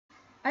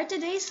Our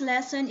today's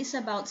lesson is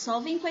about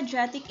solving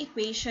quadratic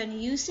equation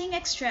using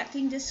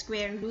extracting the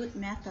square root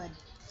method.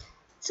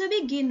 To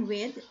begin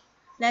with,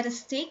 let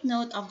us take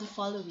note of the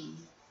following.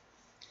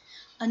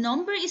 A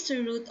number is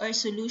the root or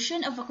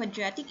solution of a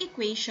quadratic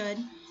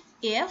equation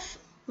if,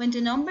 when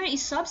the number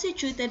is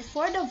substituted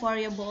for the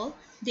variable,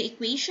 the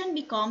equation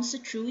becomes a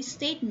true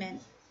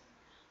statement.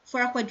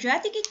 For a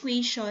quadratic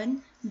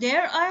equation,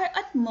 there are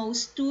at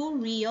most two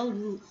real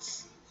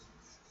roots.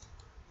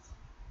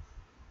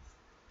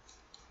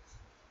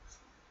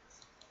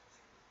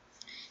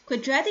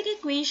 Quadratic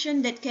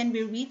equation that can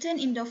be written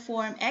in the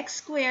form x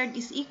squared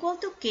is equal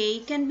to k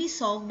can be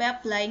solved by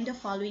applying the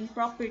following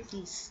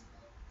properties.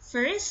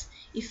 First,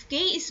 if k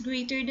is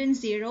greater than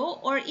 0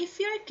 or if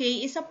your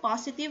k is a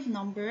positive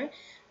number,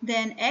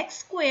 then x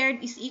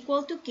squared is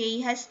equal to k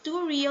has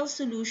two real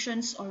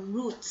solutions or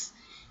roots.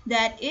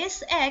 That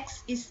is,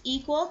 x is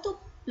equal to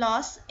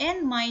plus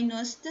and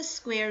minus the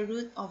square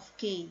root of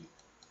k.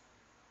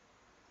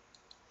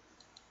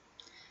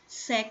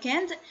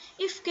 Second,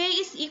 if k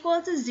is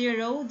equal to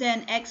 0,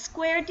 then x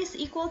squared is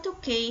equal to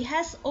k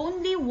has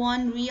only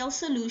one real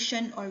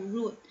solution or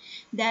root.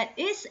 That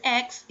is,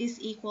 x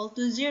is equal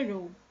to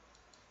 0.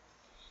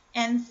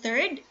 And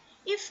third,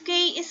 if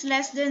k is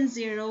less than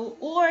 0,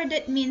 or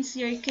that means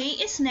your k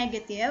is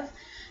negative,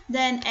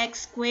 then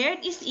x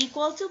squared is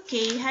equal to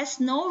k has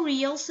no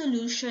real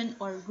solution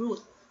or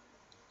root.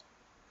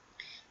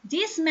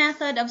 This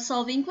method of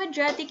solving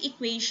quadratic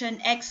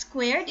equation x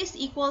squared is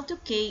equal to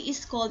k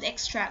is called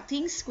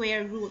extracting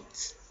square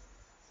roots.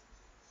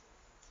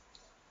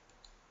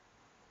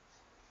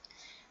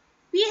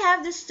 We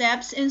have the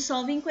steps in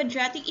solving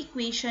quadratic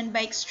equation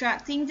by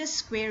extracting the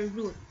square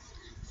root.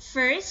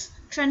 First,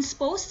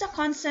 transpose the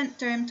constant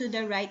term to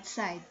the right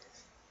side.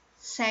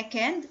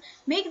 Second,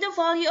 make the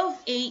value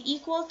of a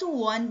equal to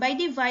 1 by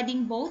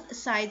dividing both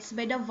sides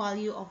by the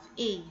value of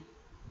a.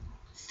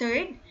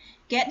 Third,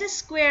 get the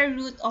square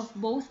root of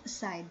both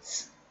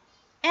sides.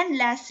 And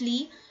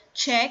lastly,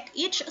 check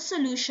each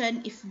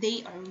solution if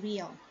they are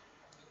real.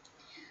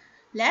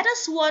 Let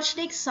us watch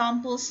the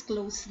examples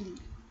closely.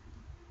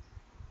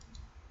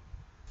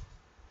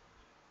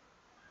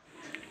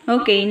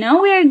 Okay,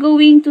 now we are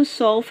going to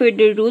solve for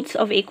the roots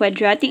of a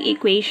quadratic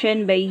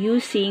equation by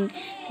using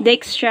the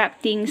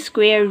extracting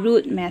square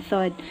root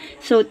method.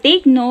 So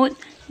take note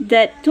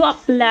that to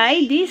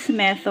apply this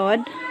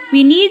method,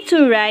 we need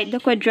to write the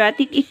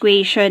quadratic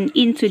equation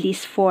into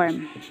this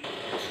form.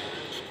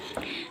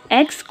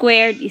 X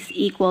squared is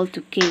equal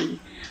to k.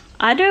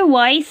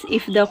 Otherwise,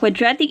 if the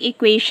quadratic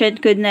equation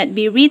could not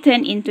be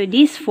written into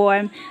this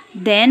form,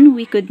 then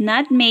we could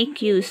not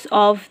make use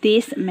of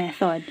this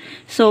method.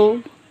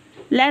 So,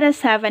 let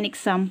us have an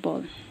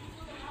example.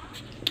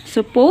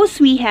 Suppose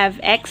we have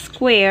x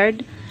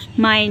squared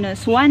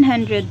minus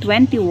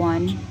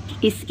 121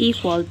 is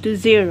equal to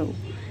 0.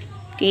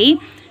 Okay?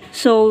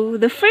 So,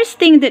 the first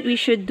thing that we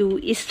should do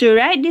is to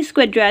write this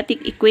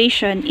quadratic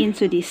equation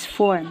into this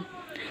form.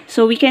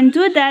 So, we can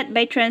do that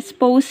by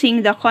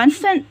transposing the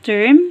constant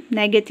term,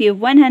 negative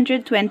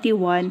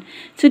 121,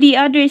 to the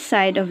other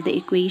side of the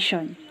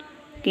equation.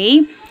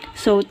 Okay?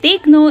 So,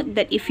 take note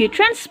that if you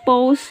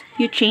transpose,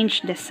 you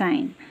change the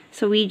sign.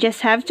 So, we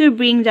just have to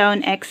bring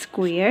down x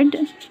squared.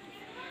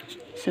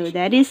 So,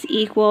 that is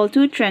equal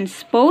to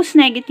transpose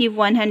negative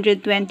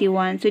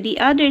 121 to the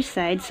other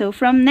side. So,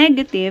 from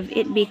negative,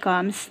 it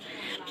becomes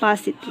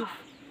positive.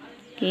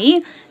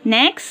 Okay.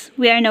 Next,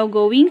 we are now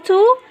going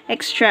to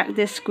extract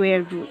the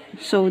square root.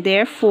 So,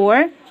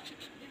 therefore,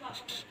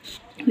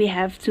 we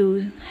have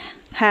to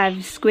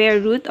have square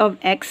root of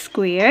x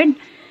squared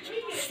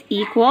is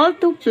equal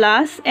to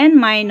plus and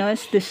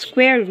minus the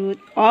square root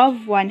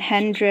of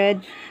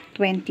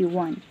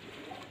 121.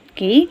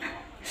 Okay,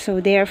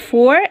 so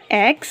therefore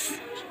x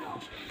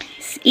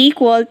is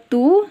equal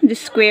to the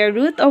square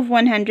root of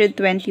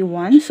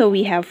 121. So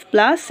we have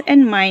plus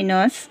and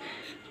minus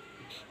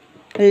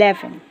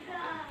 11.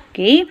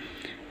 Okay,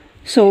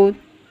 so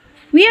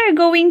we are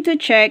going to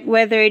check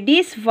whether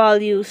these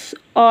values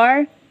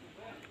are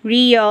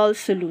real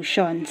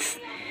solutions.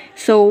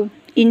 So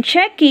in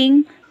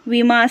checking,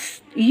 we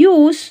must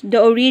use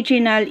the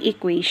original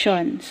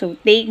equation. So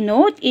take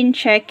note, in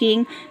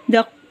checking,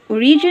 the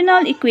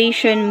original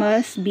equation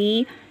must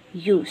be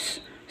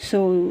used.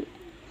 So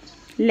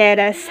let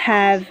us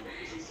have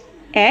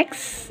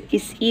x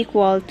is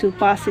equal to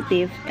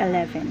positive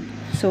 11.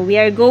 So we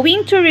are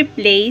going to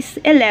replace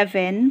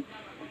 11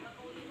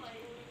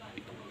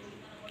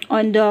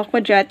 on the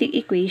quadratic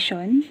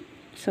equation.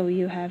 So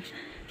you have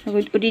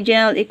the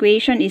original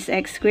equation is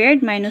x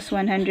squared minus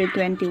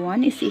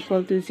 121 is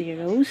equal to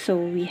 0. So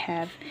we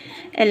have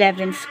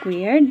 11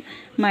 squared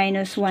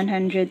minus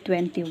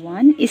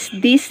 121. Is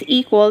this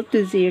equal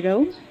to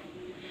 0?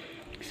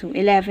 So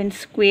 11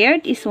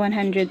 squared is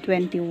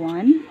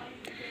 121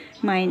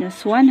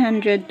 minus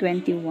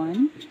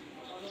 121.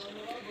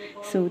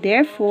 So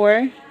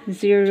therefore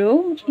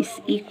 0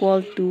 is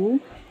equal to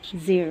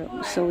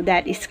 0. So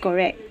that is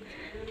correct.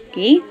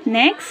 Okay,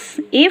 next,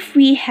 if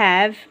we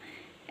have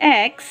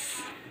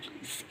x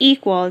is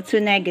equal to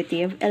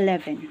negative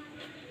 11.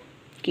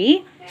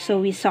 Okay, so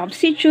we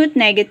substitute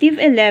negative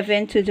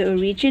 11 to the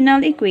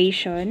original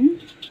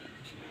equation.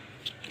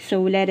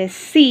 So let us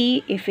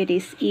see if it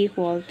is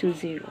equal to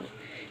 0.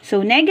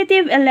 So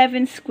negative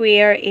 11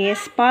 squared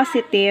is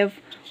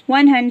positive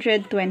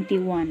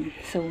 121.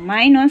 So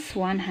minus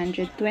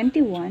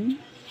 121.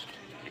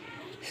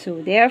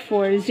 So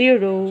therefore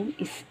 0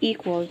 is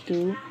equal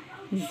to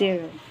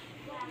 0.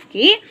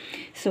 Okay,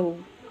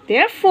 so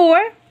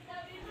therefore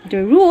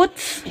the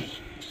roots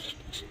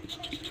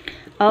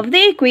of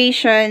the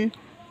equation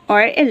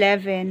are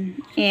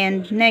 11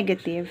 and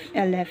negative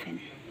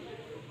 11.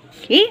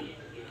 Okay?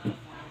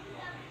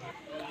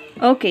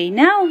 Okay,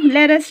 now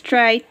let us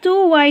try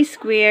 2y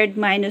squared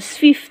minus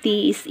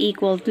 50 is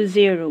equal to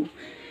 0.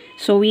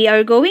 So we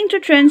are going to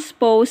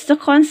transpose the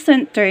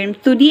constant term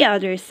to the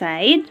other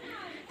side.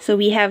 So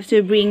we have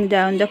to bring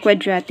down the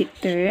quadratic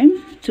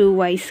term,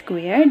 2y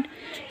squared.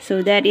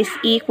 So that is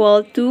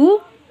equal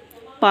to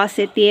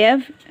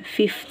positive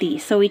 50.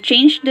 So we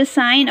change the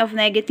sign of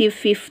negative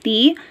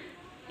 50.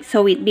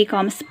 So it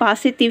becomes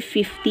positive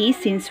 50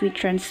 since we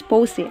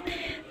transpose it.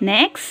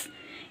 Next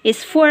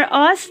is for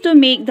us to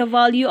make the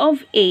value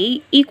of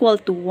a equal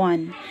to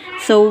 1.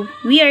 So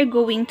we are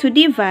going to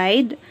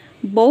divide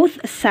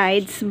both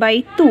sides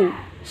by 2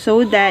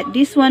 so that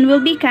this one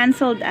will be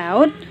cancelled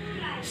out.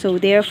 So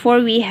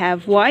therefore we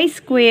have y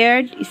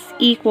squared is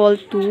equal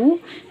to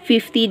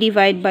 50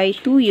 divided by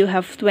 2, you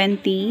have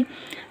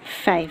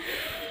 25.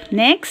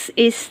 Next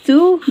is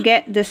to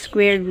get the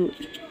square root.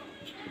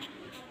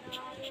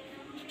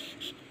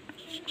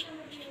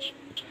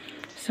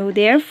 So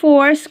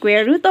therefore,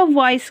 square root of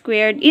y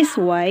squared is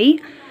y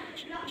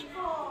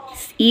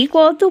is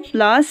equal to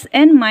plus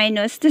and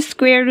minus the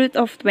square root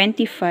of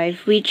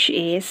 25, which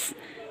is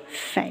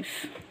 5.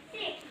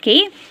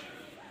 Okay?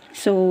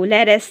 So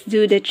let us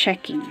do the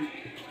checking.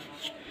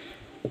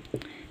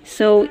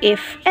 So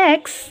if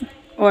x,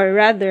 or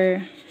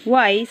rather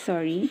y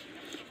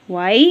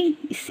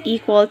is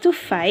equal to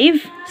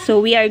 5, so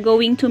we are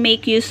going to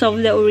make use of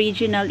the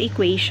original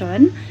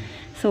equation.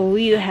 So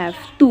you have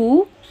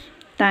 2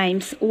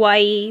 times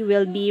y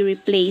will be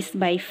replaced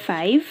by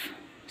 5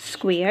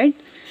 squared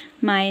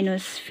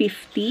minus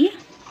 50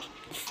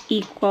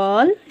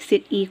 is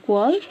it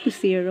equal to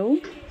 0?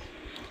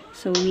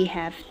 So we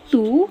have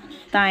 2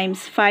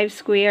 times 5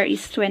 squared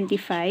is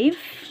 25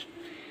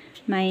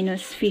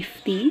 minus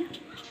 50.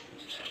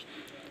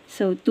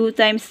 So 2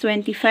 times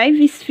 25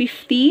 is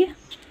 50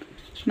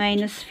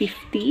 minus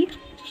 50.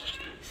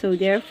 So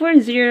therefore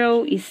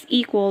 0 is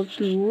equal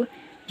to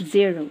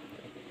 0.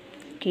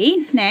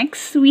 Okay,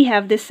 next we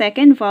have the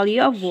second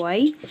value of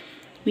y,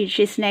 which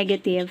is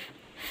negative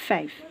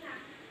 5.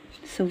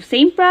 So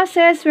same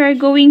process, we are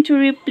going to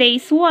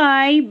replace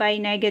y by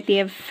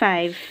negative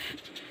 5.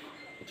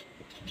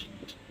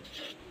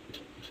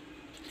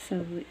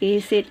 So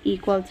is it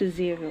equal to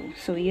 0?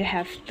 So you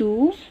have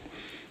 2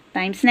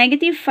 times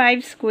negative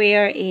 5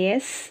 squared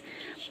is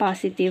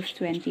positive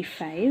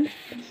 25.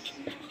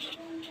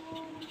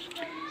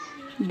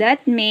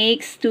 That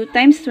makes 2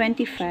 times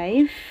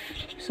 25.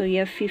 So you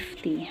have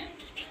 50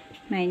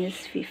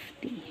 minus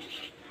 50.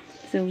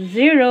 So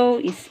 0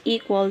 is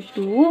equal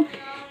to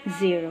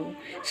 0.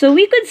 So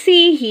we could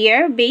see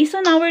here, based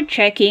on our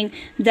checking,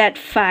 that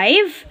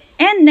 5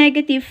 and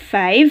negative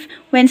 5,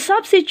 when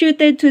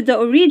substituted to the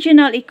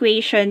original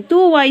equation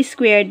 2y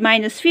squared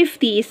minus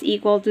 50 is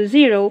equal to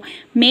 0,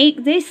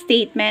 make this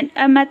statement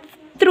a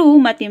true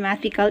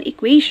mathematical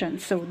equation.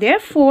 So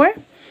therefore,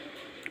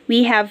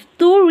 we have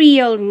two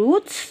real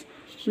roots,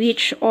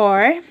 which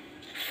are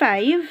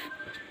 5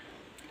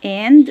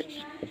 and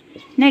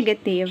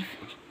negative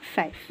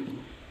 5.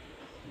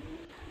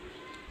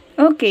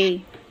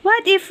 Okay,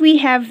 what if we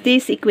have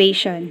this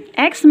equation?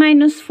 X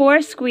minus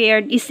 4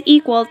 squared is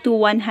equal to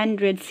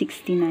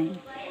 169.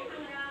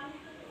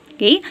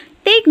 Okay,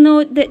 take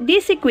note that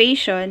this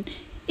equation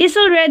is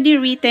already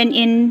written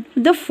in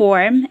the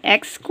form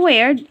x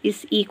squared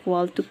is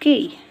equal to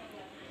k.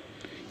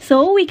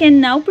 So we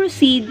can now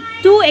proceed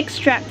to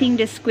extracting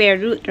the square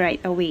root right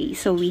away.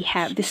 So we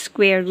have the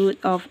square root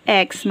of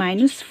x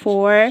minus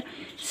 4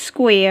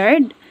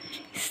 squared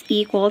is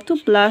equal to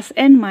plus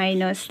and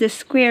minus the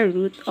square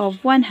root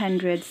of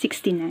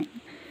 169.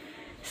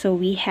 So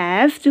we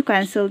have to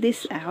cancel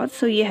this out.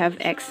 So you have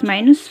x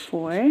minus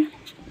 4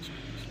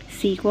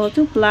 is equal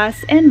to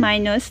plus and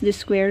minus the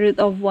square root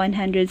of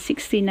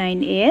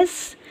 169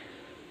 is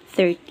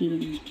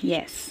 13.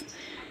 Yes.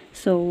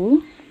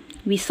 So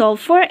we solve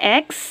for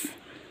x.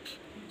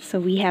 So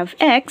we have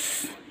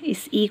x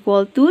is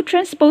equal to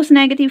transpose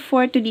negative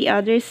 4 to the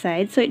other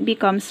side. So it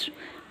becomes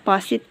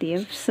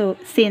positive. So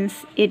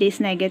since it is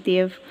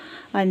negative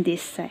on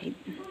this side.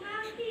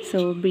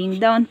 So bring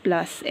down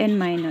plus and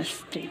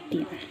minus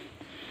 13.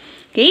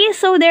 Okay,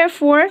 so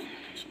therefore,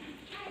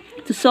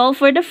 to solve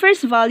for the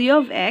first value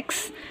of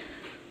x,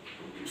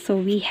 so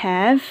we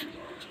have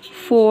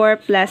 4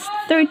 plus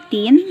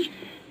 13.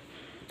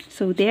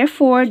 So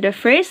therefore, the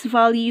first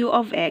value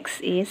of x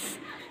is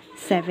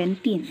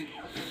 17.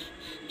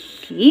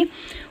 Okay,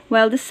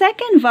 well, the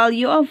second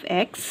value of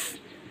x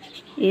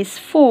is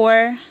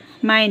 4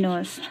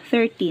 minus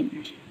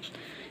 13.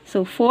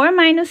 So 4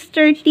 minus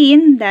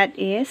 13, that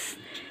is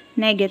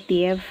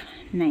negative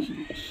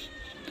 9.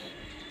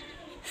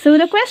 So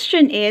the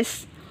question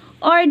is,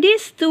 are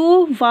these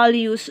two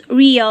values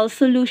real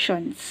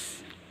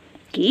solutions?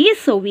 Okay,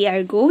 so we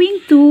are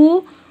going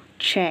to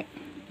check.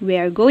 We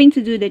are going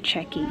to do the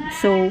checking.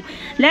 So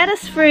let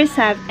us first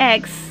have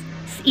x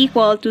is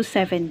equal to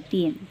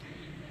 17.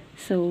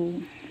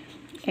 So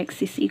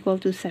x is equal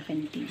to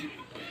 17.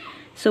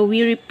 So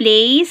we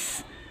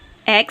replace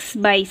x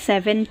by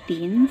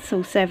 17.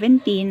 So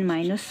 17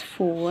 minus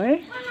 4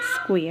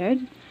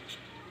 squared.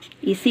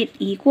 Is it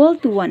equal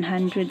to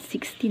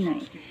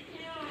 169?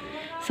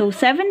 So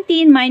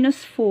 17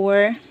 minus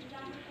 4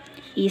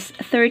 is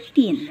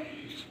 13.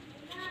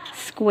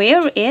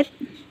 Square it.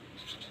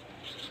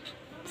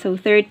 So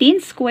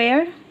 13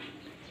 square,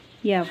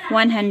 you have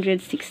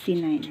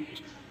 169.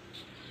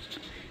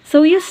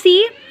 So you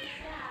see,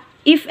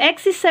 if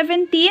x is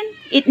 17,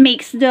 it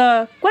makes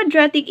the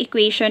quadratic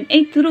equation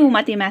a true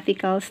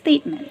mathematical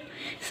statement.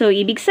 So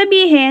ibig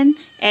sabihin,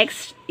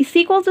 x is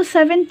equal to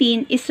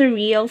 17 is a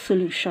real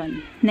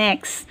solution.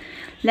 Next,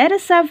 let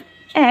us have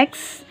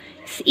x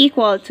is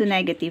equal to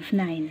negative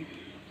 9.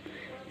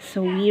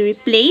 So we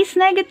replace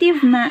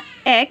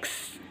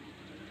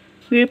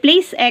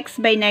x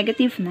by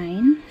negative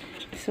 9.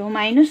 So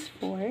minus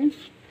 4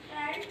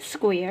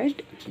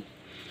 squared.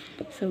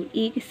 So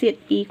is it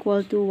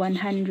equal to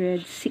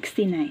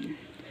 169?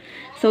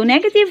 So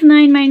negative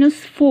 9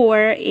 minus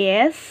 4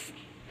 is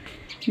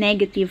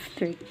negative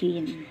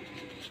 13.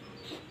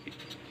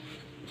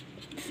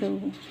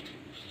 So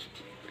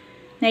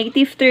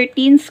negative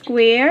 13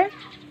 square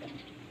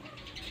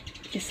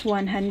is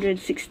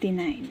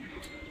 169.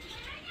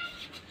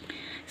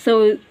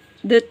 So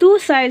the two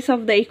sides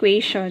of the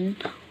equation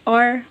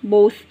are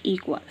both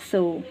equal.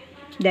 So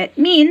that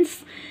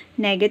means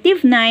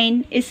negative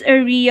 9 is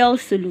a real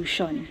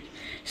solution.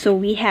 So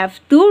we have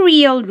two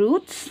real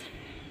roots.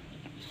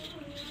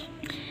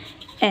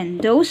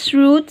 And those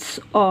roots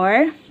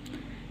are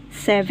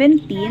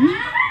 17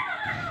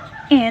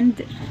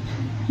 and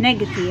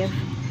negative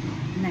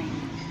 9.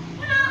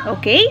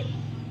 Okay?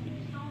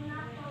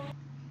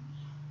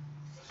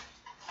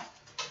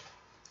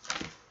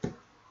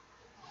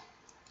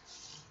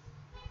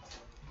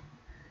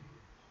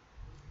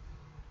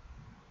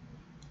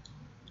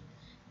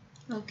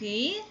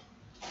 Okay,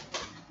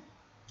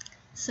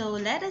 so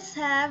let us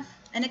have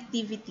an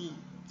activity.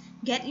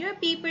 Get your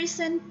papers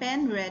and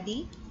pen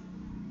ready.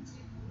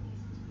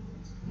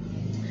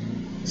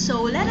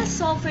 So let us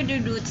solve for the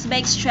roots by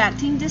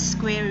extracting the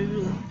square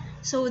root.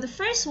 So the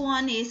first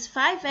one is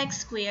 5x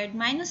squared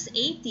minus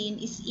 18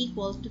 is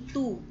equal to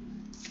 2.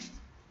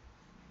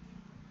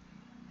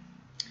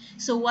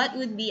 So what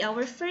would be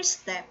our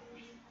first step?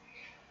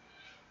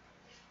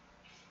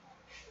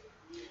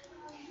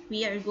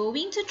 We are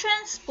going to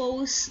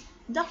transpose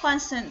the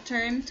constant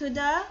term to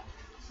the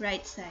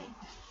right side.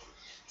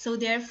 So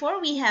therefore,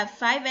 we have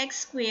 5x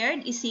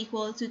squared is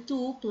equal to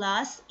 2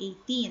 plus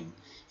 18.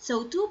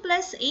 So 2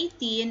 plus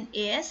 18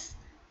 is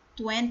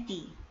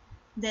 20.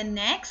 Then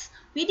next,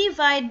 we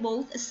divide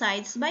both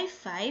sides by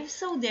 5.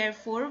 So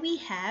therefore, we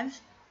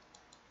have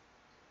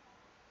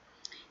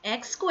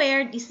x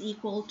squared is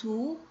equal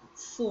to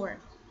 4.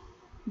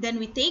 Then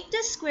we take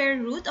the square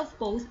root of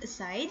both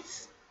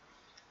sides.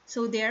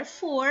 So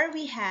therefore,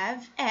 we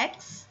have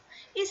x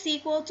is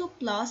equal to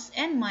plus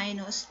and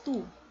minus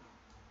 2.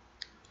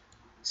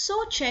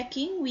 So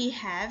checking, we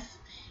have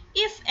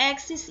if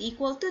x is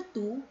equal to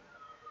 2,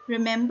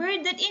 remember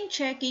that in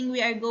checking,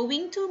 we are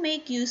going to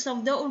make use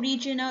of the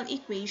original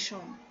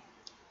equation.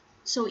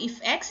 So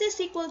if x is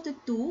equal to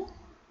 2,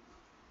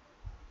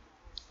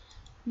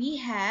 we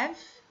have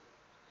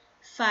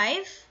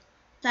 5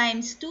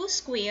 times 2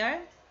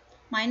 square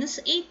minus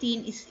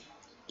 18 is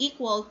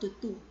equal to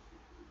 2.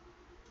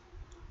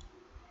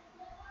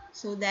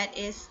 So that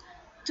is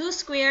 2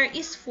 square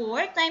is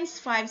 4 times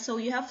 5, so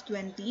you have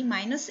 20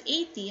 minus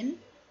 18.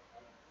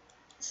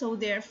 So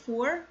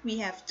therefore, we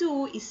have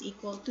 2 is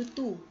equal to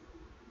 2.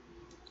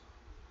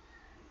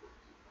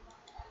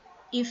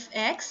 If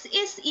x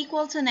is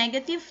equal to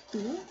negative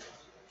 2,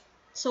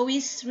 so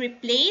we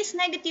replace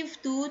negative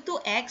 2 to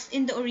x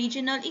in the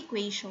original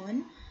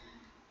equation.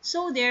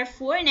 So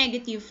therefore,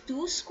 negative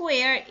 2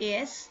 square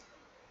is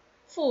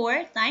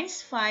 4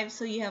 times 5,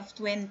 so you have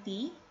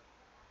 20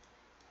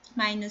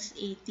 minus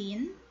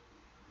 18.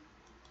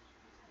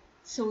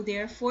 So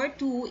therefore,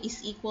 2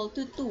 is equal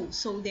to 2.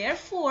 So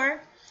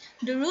therefore,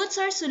 the roots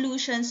or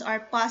solutions are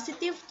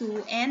positive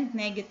 2 and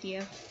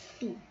negative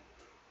 2.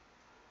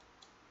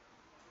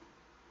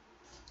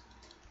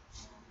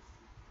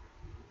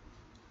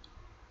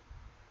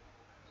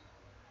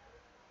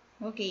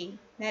 Okay,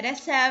 let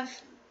us have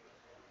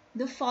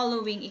the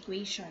following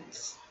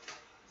equations.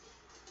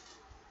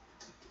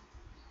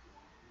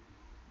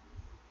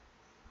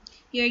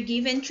 You are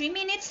given 3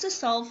 minutes to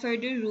solve for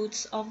the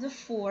roots of the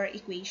 4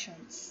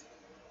 equations.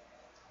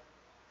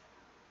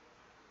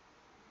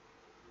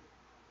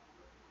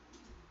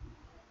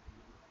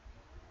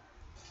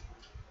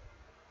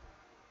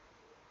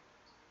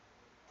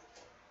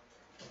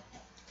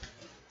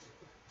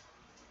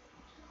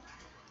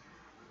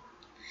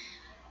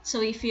 So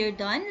if you're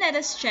done, let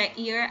us check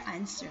your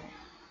answer.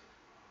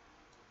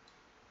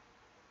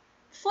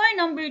 For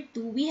number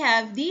 2, we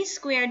have d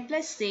squared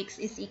plus 6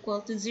 is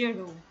equal to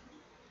 0.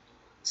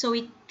 So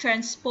we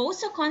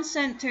transpose a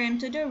constant term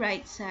to the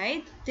right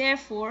side.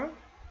 Therefore,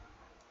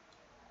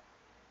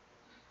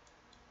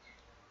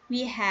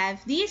 we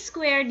have d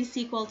squared is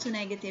equal to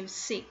negative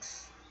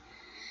 6.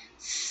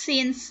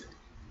 Since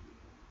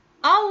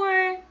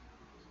our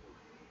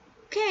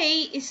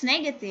k is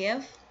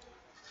negative,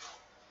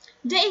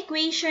 the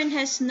equation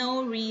has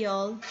no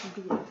real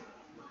root.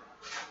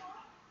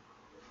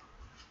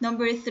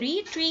 Number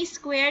 3, 3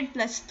 squared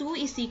plus 2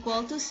 is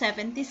equal to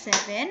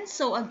 77.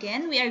 So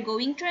again, we are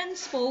going to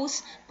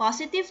transpose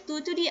positive 2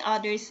 to the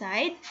other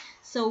side.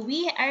 So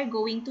we are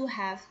going to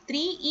have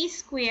 3e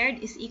squared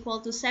is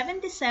equal to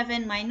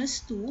 77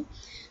 minus 2.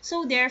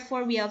 So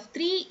therefore, we have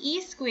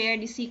 3e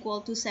squared is equal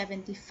to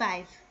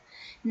 75.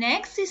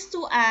 Next is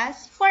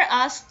for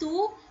us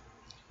to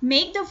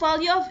make the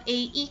value of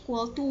a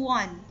equal to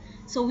 1.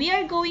 So we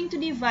are going to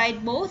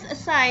divide both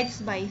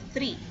sides by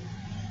 3.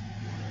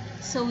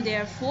 So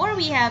therefore,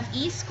 we have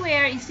e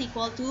squared is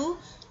equal to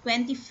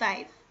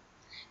 25.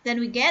 Then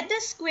we get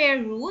the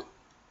square root.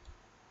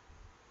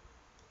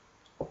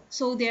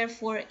 So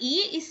therefore,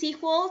 e is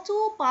equal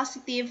to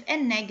positive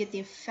and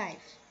negative 5.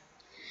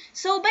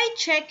 So by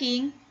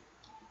checking,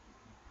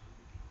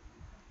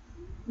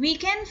 we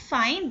can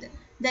find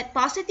that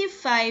positive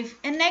 5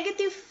 and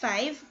negative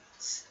 5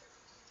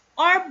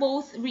 are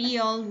both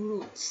real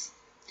roots.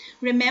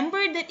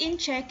 Remember that in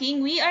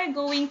checking, we are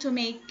going to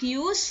make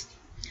use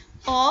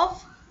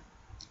of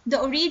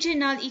the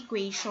original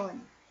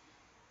equation.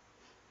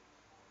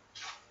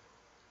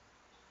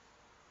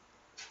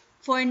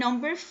 For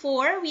number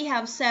 4, we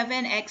have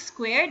 7x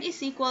squared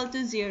is equal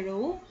to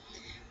 0.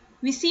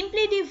 We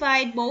simply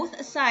divide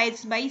both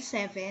sides by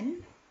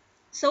 7.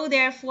 So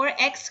therefore,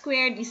 x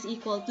squared is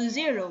equal to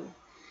 0.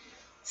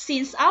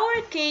 Since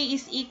our k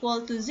is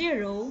equal to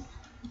 0,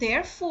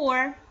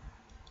 therefore,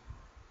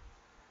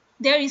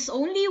 there is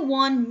only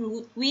one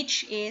root,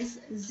 which is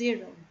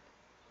 0.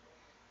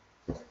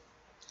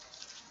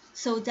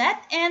 So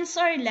that ends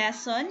our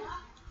lesson.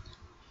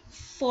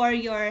 For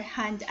your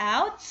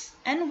handouts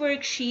and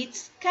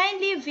worksheets,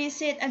 kindly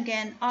visit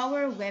again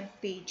our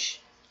webpage.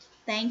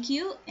 Thank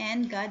you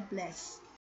and God bless.